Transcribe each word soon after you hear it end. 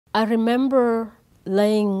I remember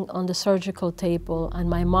laying on the surgical table and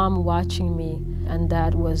my mom watching me, and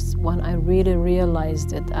that was when I really realized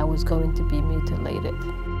that I was going to be mutilated.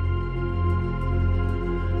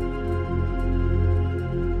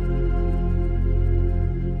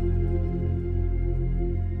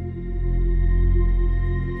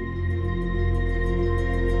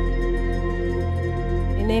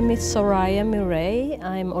 My name is Soraya Mireille.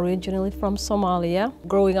 I'm originally from Somalia.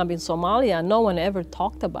 Growing up in Somalia, no one ever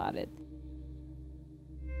talked about it.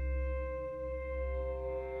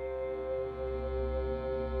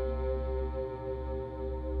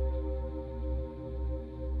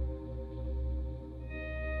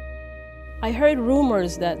 I heard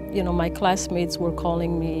rumors that, my classmates were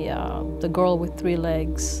calling me the girl with 3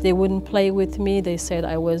 legs. They wouldn't play with me. They said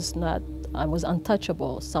I was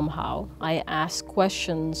untouchable somehow. I asked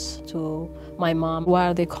questions to my mom, why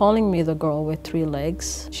are they calling me the girl with 3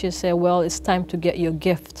 legs? She said, well, it's time to get your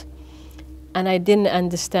gift. And I didn't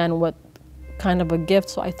understand what kind of a gift,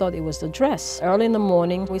 so I thought it was the dress. Early in the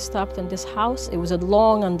morning, we stopped in this house. It was a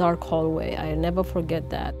long and dark hallway. I never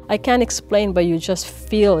forget that. I can't explain, but you just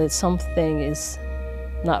feel it. Something is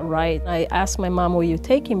not right. I asked my mom, where are you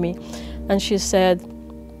taking me? And she said,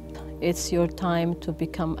 it's your time to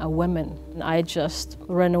become a woman. And I just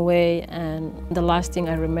ran away, and the last thing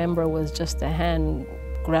I remember was just a hand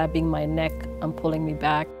grabbing my neck and pulling me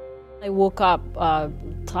back. I woke up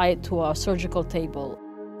tied to a surgical table.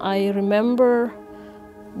 I remember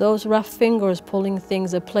those rough fingers pulling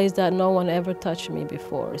things, a place that no one ever touched me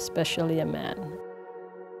before, especially a man.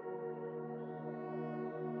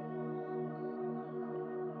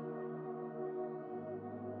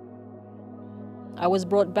 I was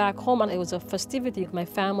brought back home, and it was a festivity. My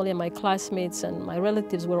family and my classmates and my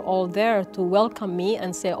relatives were all there to welcome me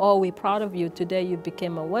and say, oh, we're proud of you. Today you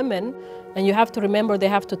became a woman. And you have to remember, they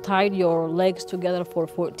have to tie your legs together for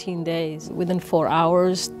 14 days. Within 4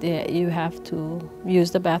 hours, you have to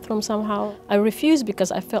use the bathroom somehow. I refused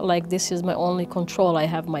because I felt like this is my only control. I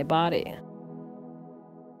have my body.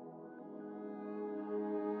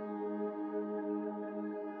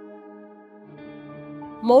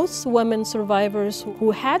 Most women survivors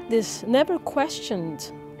who had this never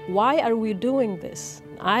questioned, why are we doing this?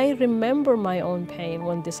 I remember my own pain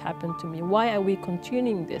when this happened to me. Why are we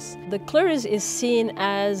continuing this? The clitoris is seen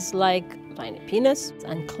as like tiny penis,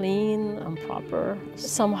 unclean, improper.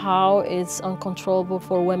 Somehow it's uncontrollable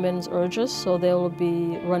for women's urges, so they will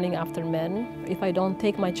be running after men. If I don't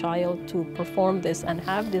take my child to perform this and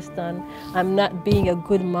have this done, I'm not being a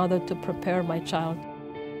good mother to prepare my child.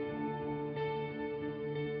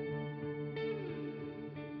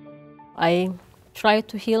 I tried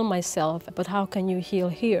to heal myself, but how can you heal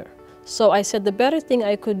here? So I said the better thing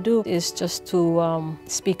I could do is just to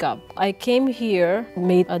speak up. I came here,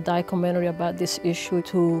 made a documentary about this issue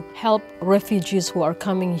to help refugees who are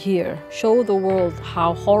coming here, show the world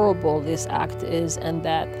how horrible this act is and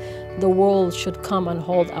that the world should come and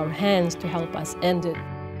hold our hands to help us end it.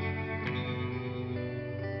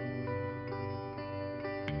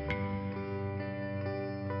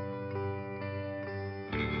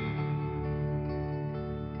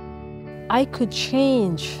 I could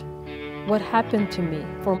change what happened to me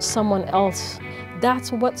for someone else. That's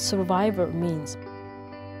what survivor means.